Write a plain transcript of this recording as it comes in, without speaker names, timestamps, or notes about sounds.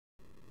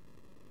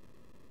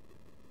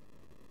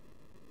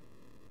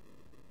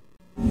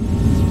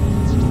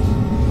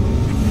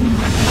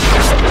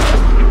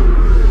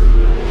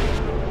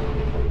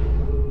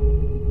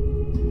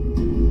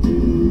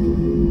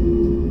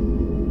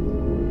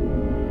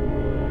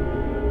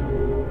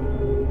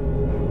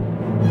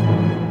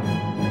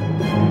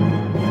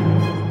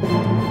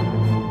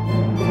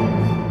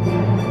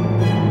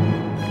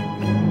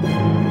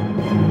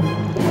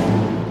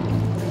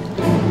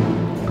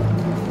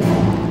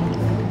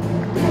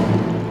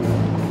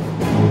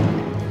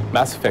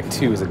Mass Effect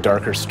 2 is a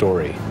darker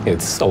story.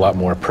 It's a lot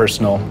more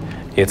personal.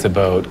 It's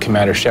about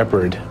Commander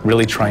Shepard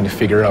really trying to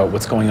figure out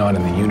what's going on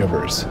in the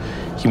universe.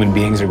 Human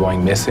beings are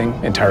going missing,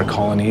 entire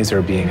colonies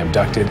are being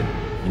abducted.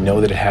 You know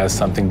that it has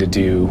something to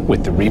do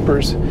with the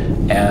Reapers,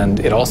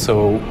 and it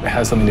also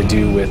has something to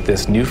do with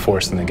this new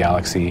force in the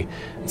galaxy.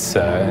 It's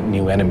a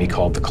new enemy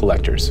called the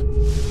Collectors.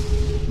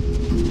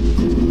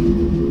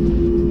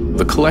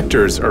 The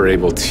Collectors are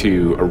able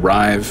to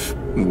arrive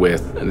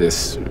with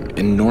this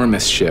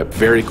enormous ship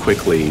very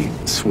quickly.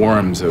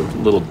 Swarms of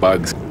little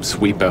bugs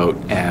sweep out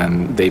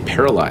and they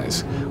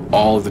paralyze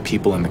all of the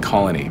people in the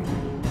colony.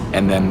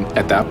 And then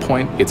at that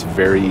point, it's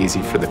very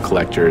easy for the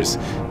Collectors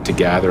to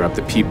gather up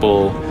the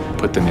people,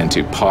 put them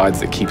into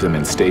pods that keep them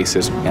in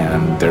stasis,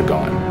 and they're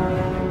gone.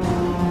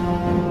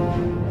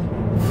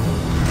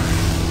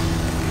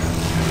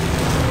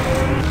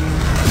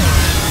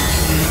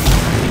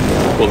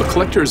 Well, the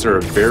Collectors are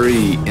a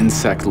very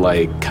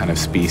insect-like kind of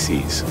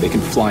species. They can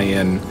fly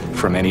in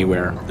from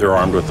anywhere. They're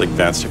armed with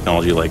advanced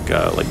technology like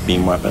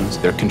beam weapons.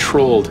 They're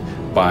controlled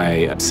by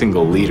a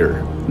single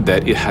leader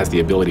that it has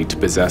the ability to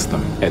possess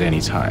them at any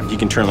time. He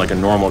can turn like a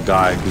normal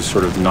guy who's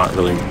sort of not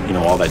really,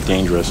 all that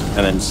dangerous,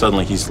 and then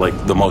suddenly he's like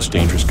the most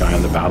dangerous guy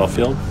on the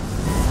battlefield.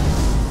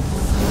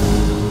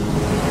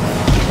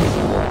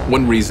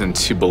 One reason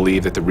to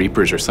believe that the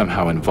Reapers are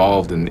somehow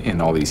involved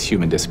in all these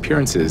human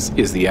disappearances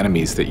is the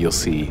enemies that you'll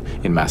see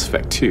in Mass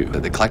Effect 2.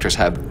 The Collectors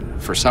have,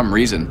 for some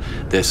reason,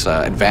 this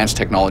advanced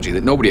technology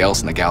that nobody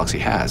else in the galaxy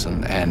has,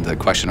 and the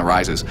question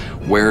arises,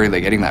 where are they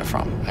getting that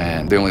from?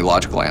 And the only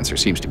logical answer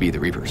seems to be the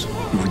Reapers.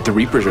 The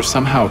Reapers are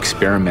somehow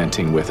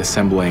experimenting with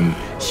assembling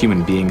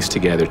human beings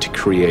together to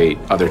create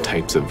other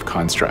types of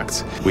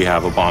constructs. We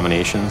have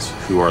abominations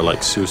who are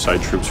like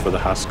suicide troops for the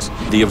Husks.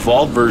 The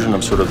evolved version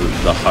of sort of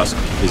the Husk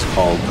is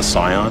called the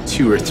Scion.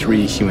 2 or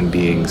 3 human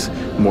beings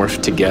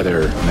morphed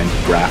together and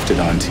then grafted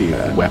onto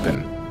a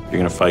weapon. You're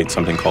going to fight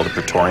something called a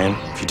Praetorian.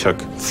 If you took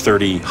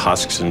 30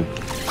 Husks and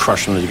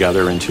crushed them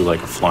together into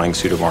like a flying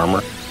suit of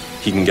armor,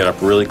 he can get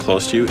up really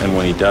close to you, and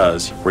when he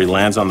does, where he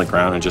lands on the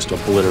ground and just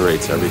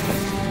obliterates everything.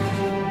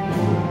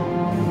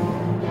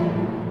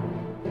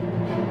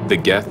 The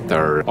Geth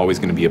are always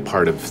going to be a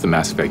part of the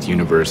Mass Effect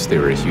universe. They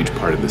were a huge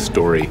part of the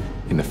story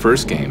in the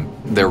first game.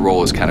 Their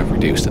role is kind of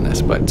reduced in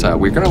this, but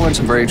we're going to learn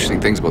some very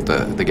interesting things about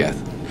the Geth.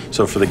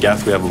 So for the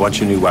Geth, we have a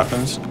bunch of new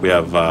weapons. We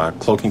have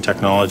cloaking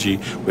technology,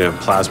 we have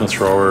plasma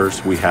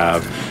throwers, we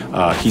have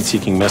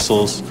heat-seeking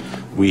missiles,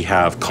 we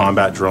have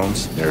combat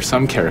drones. There are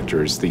some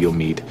characters that you'll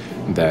meet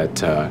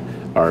that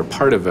are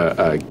part of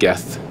a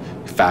Geth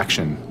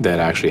faction that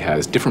actually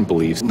has different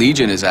beliefs.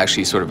 Legion is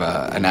actually sort of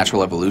a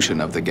natural evolution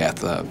of the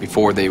Geth.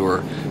 Before they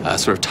were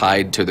sort of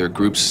tied to their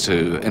groups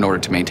in order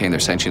to maintain their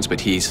sentience,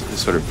 but he's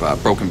sort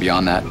of broken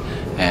beyond that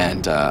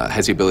and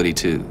has the ability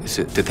to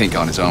think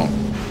on his own.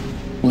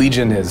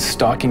 Legion is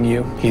stalking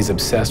you, he's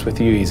obsessed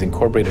with you, he's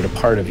incorporated a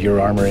part of your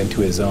armor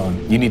into his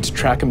own. You need to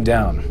track him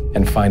down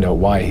and find out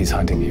why he's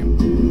hunting you.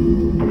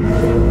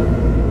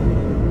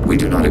 We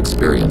do not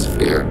experience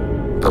fear,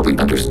 but we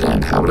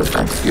understand how it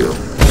affects you.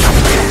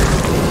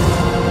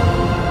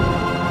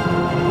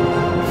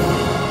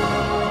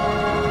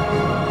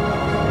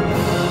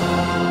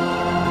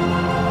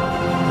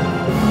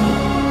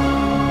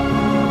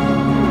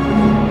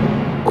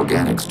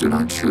 Organics do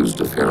not choose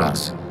to fear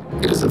us.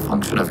 It is a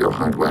function of your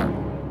hardware.